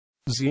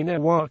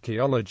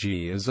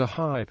Xenoarchaeology is a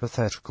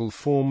hypothetical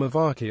form of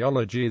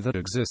archaeology that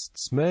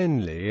exists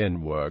mainly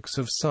in works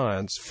of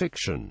science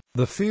fiction.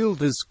 The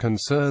field is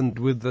concerned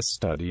with the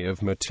study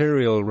of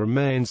material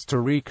remains to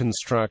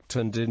reconstruct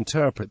and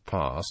interpret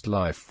past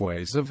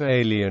lifeways of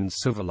alien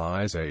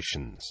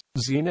civilizations.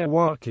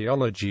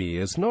 Xenoarchaeology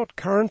is not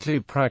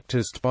currently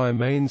practiced by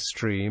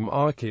mainstream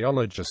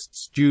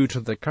archaeologists due to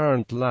the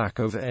current lack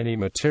of any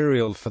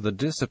material for the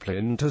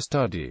discipline to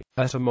study.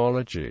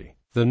 Etymology.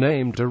 The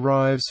name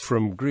derives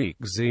from Greek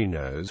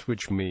xenos,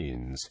 which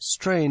means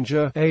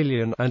stranger,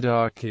 alien, and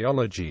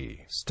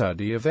archaeology,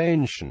 study of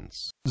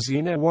ancients.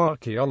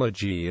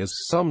 Xenoarchaeology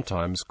is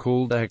sometimes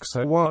called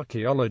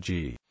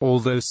exoarchaeology,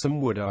 although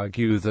some would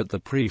argue that the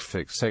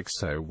prefix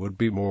exo would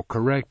be more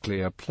correctly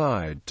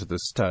applied to the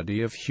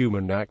study of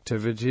human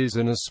activities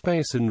in a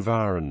space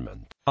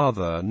environment.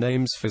 Other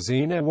names for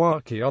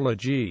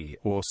xenoarchaeology,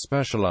 or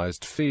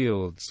specialized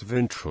fields of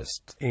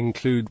interest,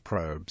 include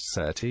probe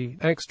SETI,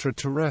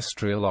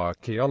 extraterrestrial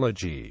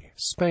archaeology,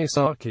 space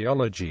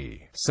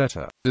archaeology,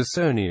 SETA,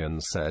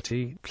 Dissonian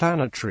SETI,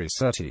 planetary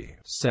SETI,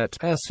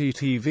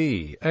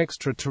 SETV,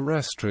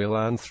 extraterrestrial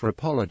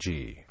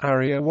anthropology,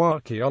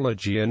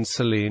 archaeoarchaeology, and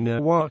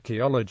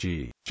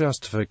selenoarchaeology.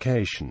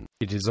 Justification.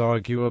 It is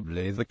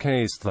arguably the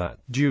case that,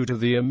 due to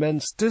the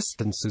immense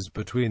distances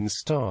between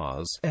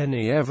stars,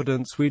 any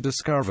evidence we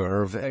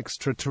discover of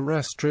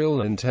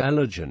extraterrestrial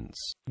intelligence,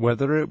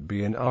 whether it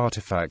be an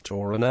artifact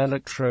or an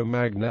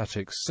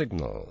electromagnetic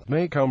signal,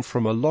 may come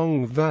from a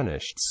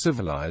long-vanished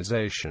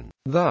civilization.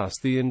 Thus,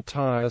 the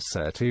entire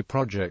SETI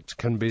project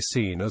can be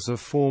seen as a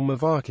form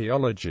of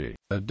archaeology.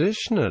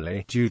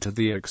 Additionally, due to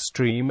the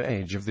extreme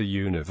age of the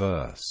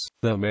universe,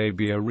 there may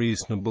be a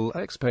reasonable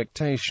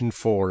expectation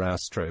for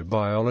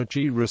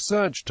astrobiology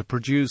research to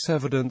produce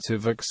evidence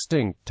of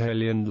extinct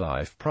alien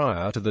life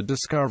prior to the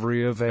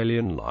discovery of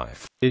alien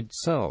life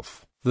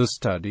itself. The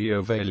study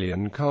of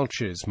alien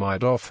cultures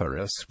might offer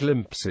us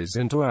glimpses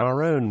into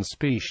our own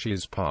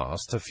species'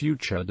 past or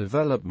future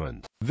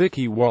development.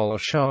 Vicky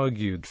Walsh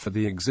argued for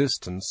the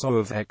existence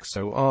of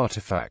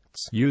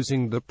exo-artifacts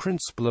using the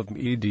principle of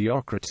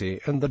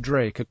mediocrity and the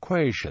Drake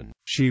equation.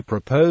 She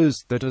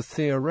proposed that a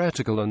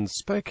theoretical and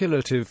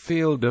speculative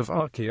field of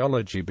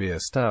archaeology be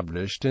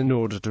established in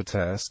order to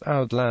test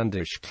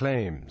outlandish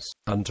claims,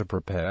 and to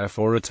prepare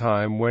for a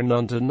time when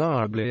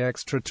undeniably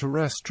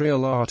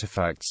extraterrestrial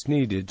artifacts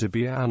needed to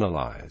be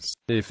analyzed.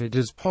 If it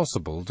is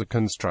possible to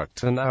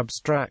construct an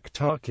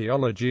abstract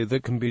archaeology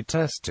that can be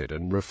tested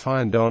and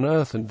refined on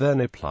Earth and then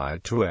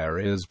applied to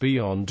areas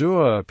beyond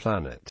our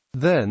planet,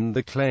 then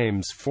the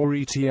claims for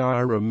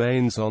ETI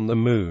remains on the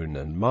Moon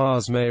and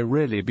Mars may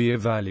really be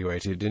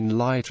evaluated in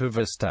light of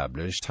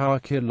established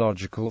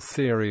archaeological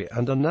theory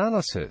and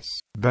analysis.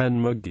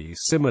 Ben McGee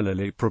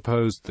similarly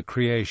proposed the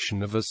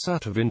creation of a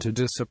set of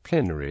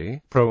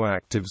interdisciplinary,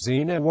 proactive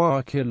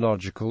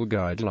xenoarchaeological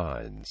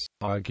guidelines,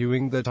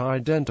 arguing that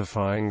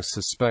identifying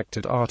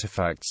suspected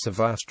artifacts of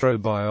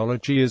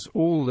astrobiology is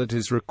all that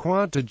is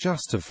required to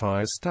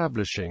justify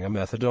establishing a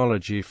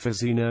methodology for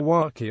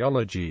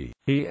xenoarchaeology.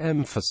 He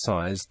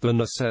emphasized the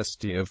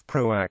necessity of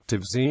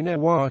proactive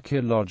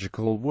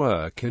xenoarchaeological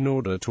work in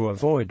order to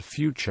avoid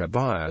future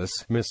bias,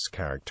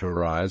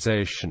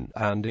 mischaracterization,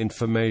 and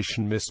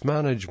information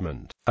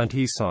mismanagement, and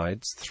he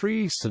cites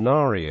three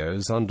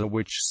scenarios under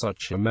which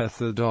such a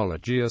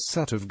methodology, a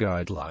set of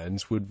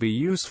guidelines, would be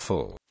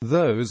useful.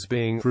 Those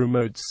being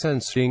remote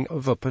sensing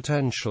of a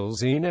potential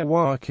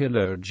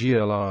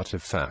xenoarchaeological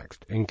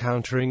artifact,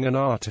 encountering an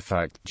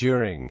artifact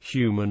during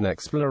human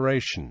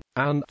exploration,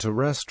 and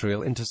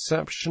terrestrial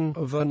interception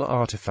of an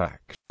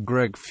artifact.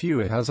 Greg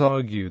Fewer has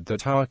argued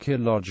that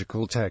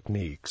archaeological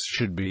techniques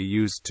should be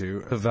used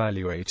to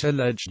evaluate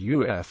alleged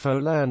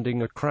UFO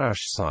landing at crash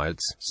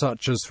sites,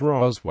 such as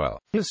Roswell.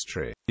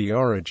 History. The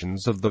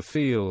origins of the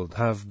field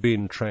have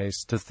been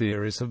traced to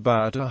theories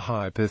about a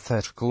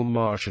hypothetical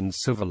Martian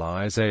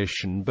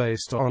civilization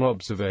based on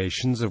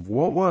observations of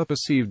what were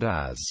perceived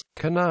as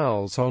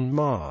canals on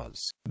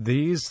Mars.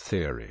 These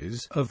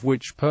theories, of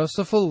which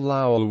Percival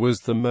Lowell was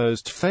the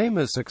most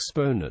famous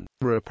exponent,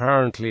 were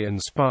apparently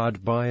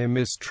inspired by a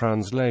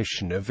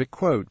mistranslation of a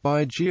quote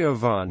by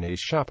Giovanni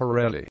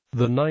Schiaparelli.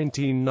 The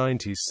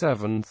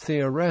 1997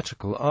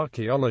 Theoretical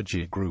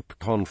Archaeology Group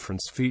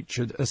Conference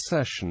featured a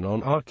session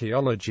on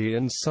archaeology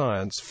and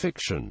science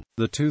fiction.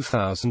 The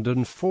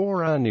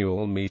 2004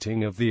 annual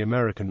meeting of the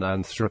American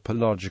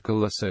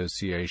Anthropological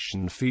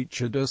Association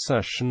featured a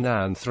session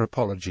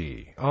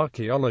Anthropology,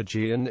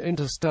 Archaeology and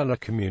Interstellar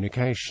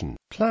Communication.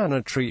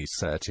 Planetary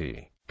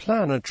SETI.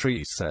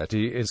 Planetary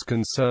SETI is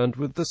concerned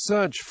with the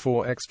search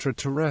for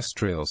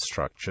extraterrestrial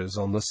structures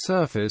on the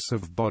surface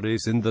of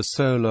bodies in the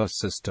solar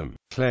system.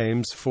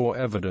 Claims for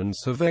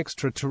evidence of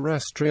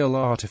extraterrestrial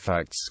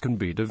artifacts can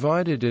be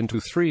divided into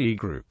three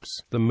groups: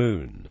 the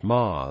Moon,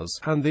 Mars,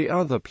 and the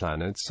other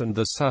planets and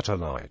the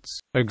satellites.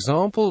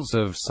 Examples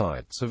of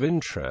sites of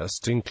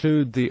interest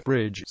include the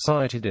bridge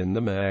sighted in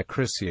the Mare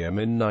Crisium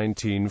in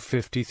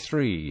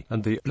 1953,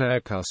 and the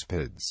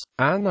Pleycuspids,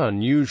 an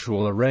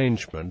unusual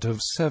arrangement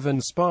of 7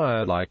 spots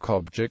spire-like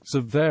objects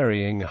of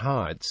varying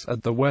heights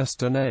at the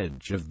western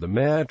edge of the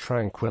Mare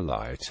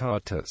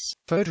Tranquillitatis,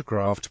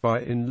 photographed by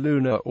In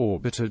Lunar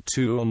Orbiter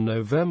 2 on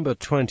November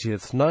 20,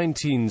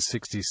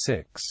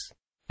 1966.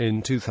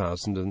 In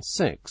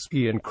 2006,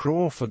 Ian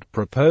Crawford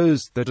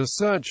proposed that a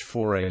search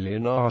for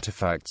alien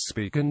artifacts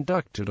be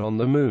conducted on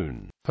the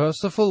Moon.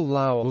 Percival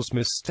Lowell's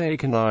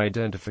mistaken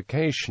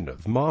identification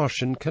of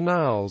Martian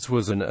canals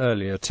was an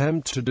early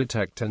attempt to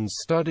detect and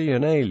study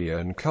an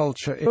alien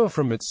culture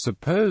from its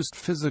supposed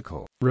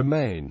physical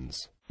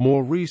remains.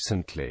 More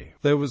recently,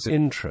 there was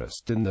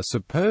interest in the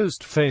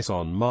supposed face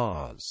on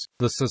Mars.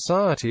 The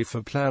Society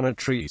for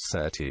Planetary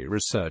SETI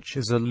Research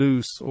is a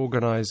loose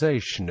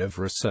organization of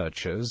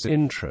researchers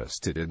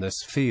interested in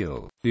this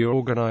field. The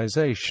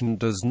organization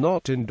does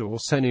not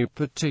endorse any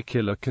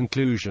particular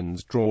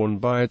conclusions drawn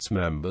by its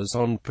members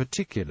on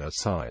particular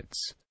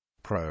sites.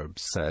 Probe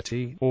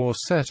SETI, or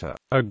SETA.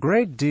 A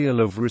great deal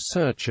of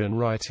research and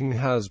writing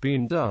has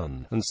been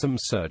done, and some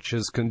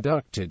searches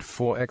conducted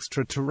for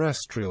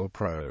extraterrestrial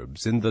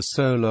probes in the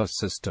Solar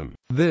System.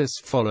 This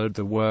followed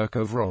the work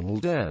of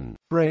Ronald N.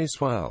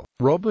 Bracewell,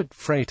 Robert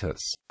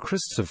Freitas,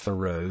 Christopher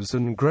Rose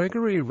and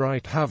Gregory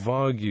Wright have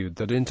argued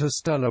that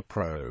interstellar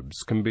probes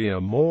can be a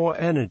more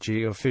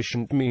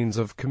energy-efficient means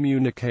of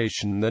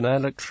communication than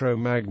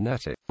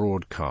electromagnetic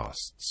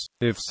broadcasts.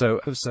 If so,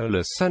 a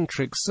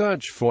solar-centric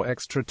search for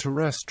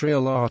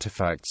extraterrestrial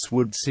artifacts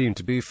would seem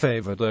to be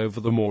favored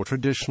over the more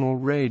traditional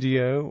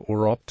radio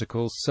or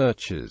optical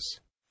searches.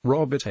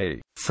 Robert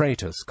A.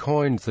 Freitas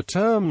coined the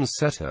term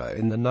SETA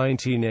in the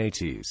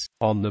 1980s,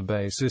 on the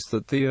basis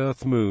that the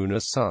Earth-Moon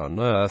or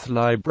Sun-Earth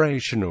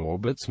libration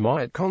orbits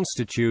might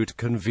constitute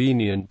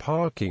convenient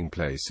parking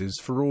places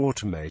for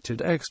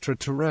automated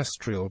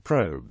extraterrestrial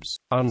probes.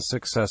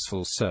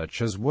 Unsuccessful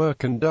searches were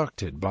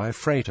conducted by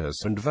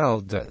Freitas and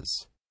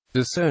Valdez.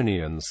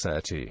 Dysonian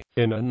SETI.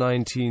 In a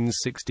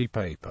 1960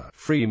 paper,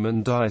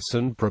 Freeman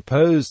Dyson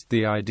proposed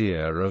the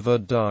idea of a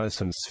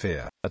Dyson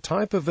sphere, a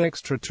type of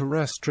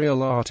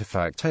extraterrestrial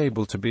artifact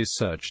able to be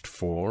searched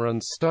for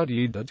and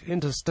studied at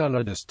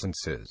interstellar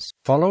distances.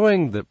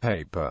 Following the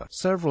paper,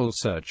 several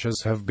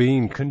searches have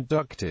been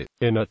conducted.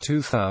 In a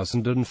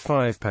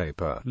 2005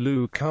 paper,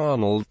 Luke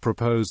Arnold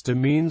proposed a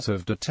means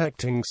of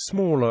detecting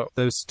smaller,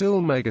 though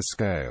still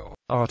megascale,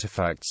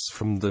 artifacts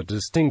from the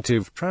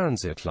distinctive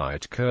transit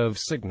light curve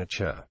signature.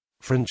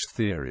 Fringe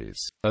theories.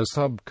 A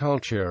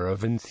subculture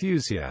of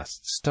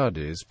enthusiasts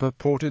studies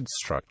purported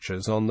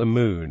structures on the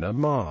Moon or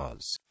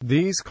Mars.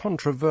 These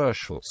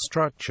controversial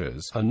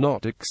structures are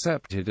not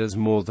accepted as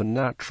more than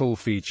natural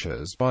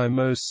features by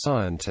most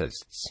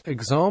scientists.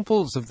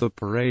 Examples of the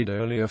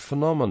pareidolia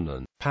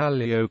phenomenon,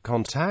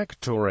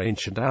 paleocontact or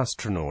ancient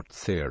astronaut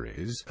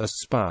theories,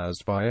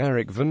 espoused by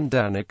Eric van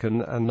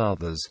Daniken and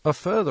others, are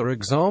further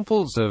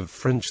examples of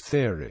fringe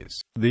theories.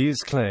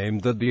 These claim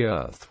that the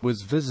Earth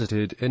was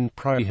visited in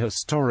prehistoric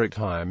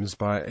times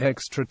by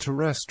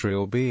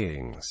extraterrestrial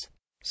beings.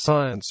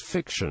 Science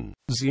fiction.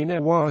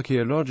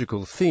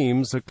 Xenoarchaeological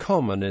themes are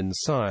common in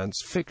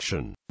science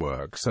fiction.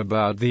 Works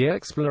about the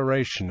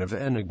exploration of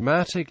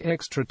enigmatic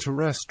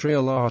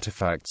extraterrestrial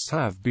artifacts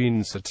have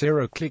been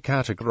satirically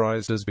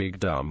categorized as big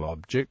dumb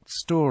object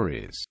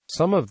stories.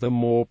 Some of the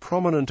more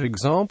prominent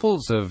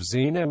examples of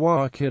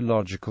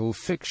xenoarchaeological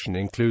fiction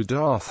include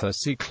Arthur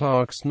C.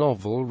 Clarke's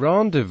novel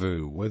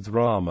Rendezvous with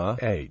Rama,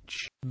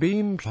 H.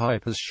 Beam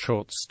Piper's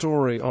short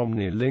story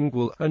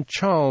Omnilingual, and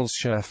Charles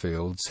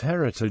Sheffield's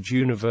Heritage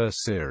Universe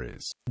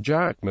series.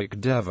 Jack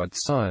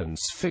McDevitt's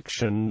science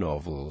fiction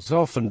novels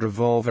often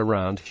revolve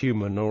around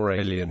human or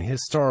alien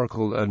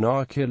historical and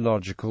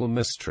archaeological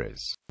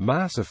mysteries.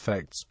 Mass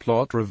Effect's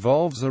plot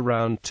revolves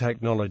around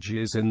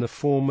technologies in the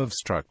form of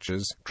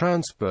structures,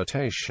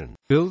 transportation,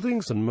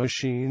 buildings and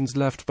machines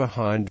left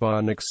behind by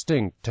an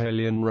extinct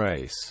alien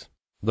race.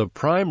 The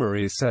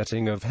primary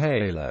setting of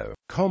Halo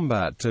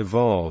Combat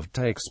Evolved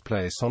takes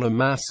place on a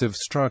massive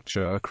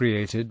structure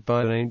created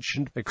by an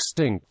ancient,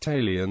 extinct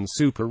alien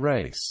super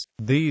race.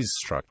 These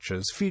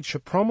structures feature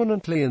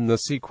prominently in the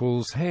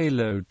sequels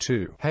Halo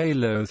 2,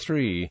 Halo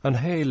 3, and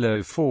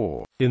Halo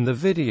 4. In the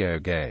video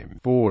game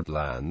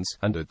Borderlands,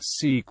 and its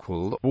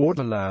sequel,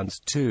 Borderlands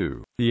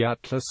 2, the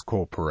Atlas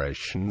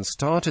Corporation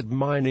started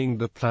mining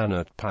the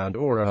planet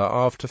Pandora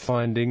after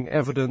finding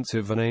evidence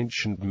of an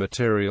ancient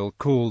material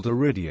called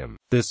iridium.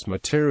 This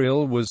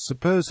material was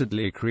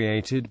supposedly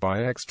created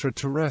by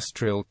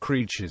extraterrestrial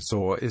creatures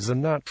or is a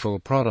natural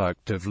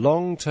product of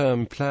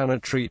long-term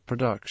planetary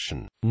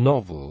production.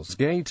 Novels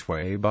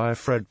Gateway by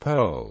Fred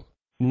Pohl.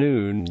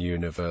 Noon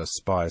Universe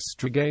by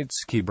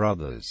Strugatsky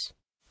Brothers.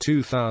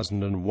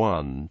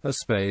 2001, A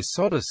Space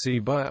Odyssey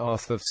by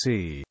Arthur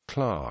C.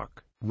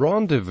 Clarke.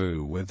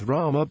 Rendezvous with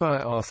Rama by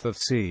Arthur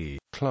C.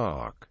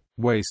 Clarke.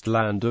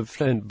 Wasteland of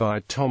Flint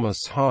by Thomas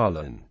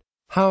Harlan.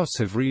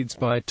 House of Reeds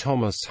by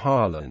Thomas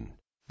Harlan.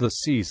 The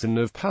Season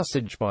of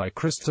Passage by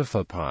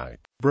Christopher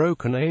Pike.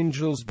 Broken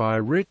Angels by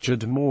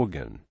Richard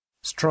Morgan.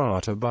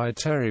 Strata by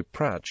Terry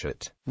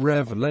Pratchett.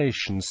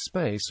 Revelation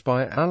Space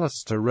by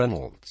Alistair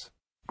Reynolds.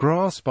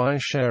 Grass by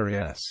Sherry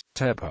S.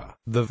 Tepper.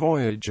 The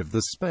Voyage of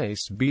the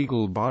Space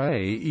Beagle by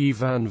A. E.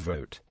 Van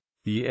Vogt.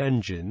 The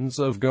Engines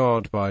of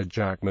God by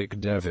Jack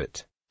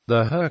McDevitt.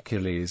 The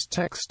Hercules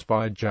text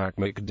by Jack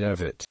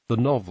McDevitt. The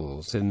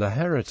Novels in the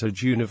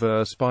Heritage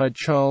Universe by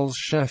Charles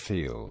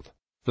Sheffield.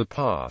 The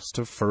Past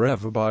of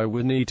Forever by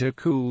Juanita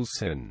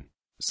Coulson.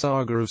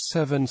 Saga of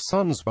Seven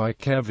Sons by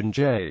Kevin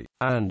J.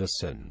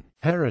 Anderson.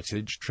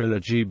 Heritage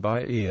Trilogy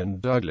by Ian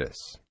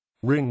Douglas.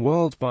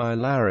 Ringworld by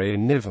Larry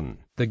Niven.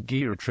 The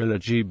Gear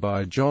Trilogy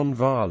by John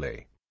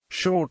Varley.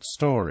 Short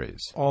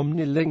Stories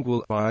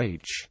Omnilingual by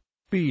H.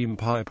 Beam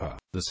Piper.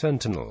 The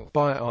Sentinel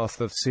by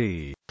Arthur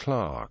C.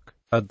 Clarke.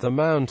 At the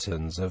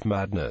Mountains of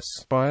Madness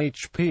by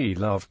H. P.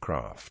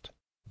 Lovecraft.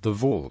 The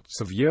Vaults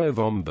of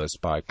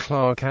Yovombus by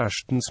Clark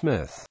Ashton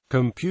Smith.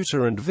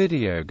 Computer and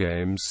Video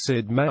Games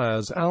Sid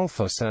Meier's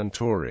Alpha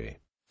Centauri.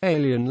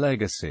 Alien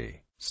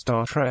Legacy.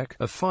 Star Trek: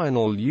 A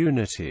Final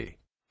Unity.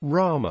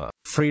 Rama,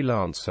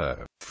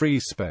 Freelancer, Free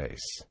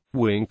Space,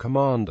 Wing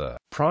Commander,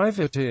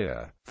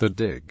 Privateer, The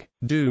Dig,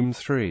 Doom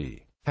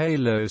 3,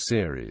 Halo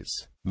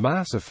series,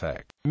 Mass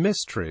Effect.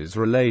 Mysteries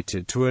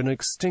related to an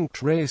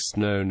extinct race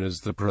known as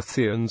the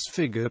Protheans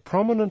figure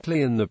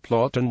prominently in the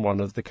plot, and one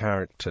of the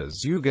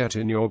characters you get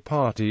in your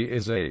party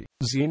is a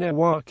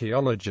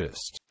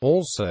xenoarchaeologist.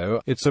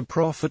 Also, it's a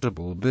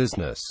profitable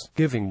business,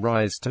 giving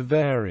rise to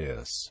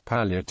various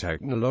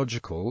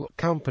paleotechnological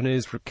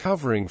companies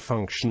recovering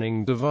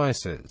functioning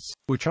devices,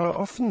 which are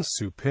often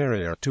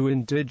superior to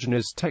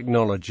indigenous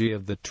technology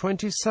of the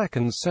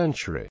 22nd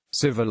century.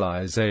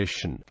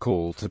 Civilization,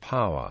 Call to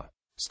Power.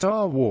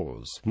 Star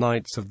Wars,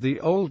 Knights of the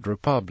Old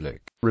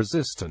Republic,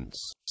 Resistance,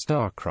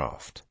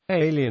 StarCraft,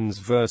 Aliens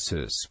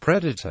vs.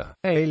 Predator,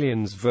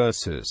 Aliens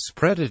vs.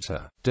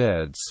 Predator,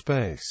 Dead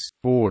Space,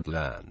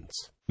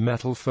 Borderlands,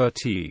 Metal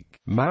Fatigue,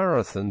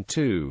 Marathon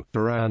 2,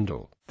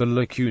 Durandal, The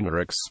Lacuna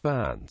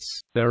Expanse.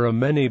 There are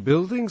many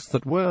buildings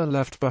that were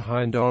left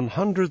behind on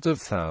hundreds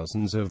of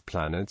thousands of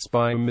planets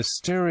by a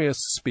mysterious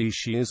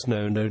species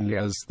known only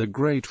as the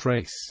Great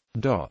Race.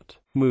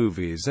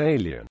 Movies: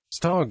 Alien,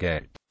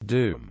 Stargate,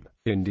 Doom,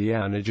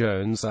 Indiana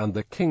Jones and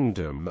the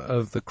Kingdom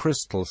of the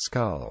Crystal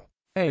Skull,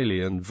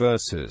 Alien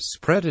vs.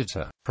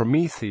 Predator,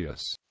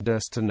 Prometheus.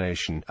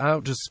 Destination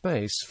Outer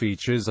Space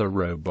features a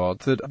robot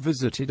that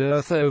visited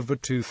Earth over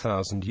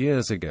 2,000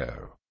 years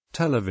ago.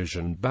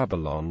 Television: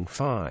 Babylon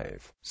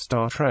 5,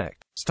 Star Trek,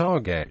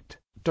 Stargate,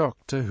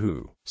 Doctor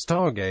Who,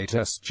 Stargate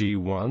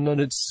SG-1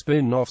 and its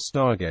spin-off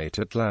Stargate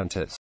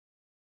Atlantis.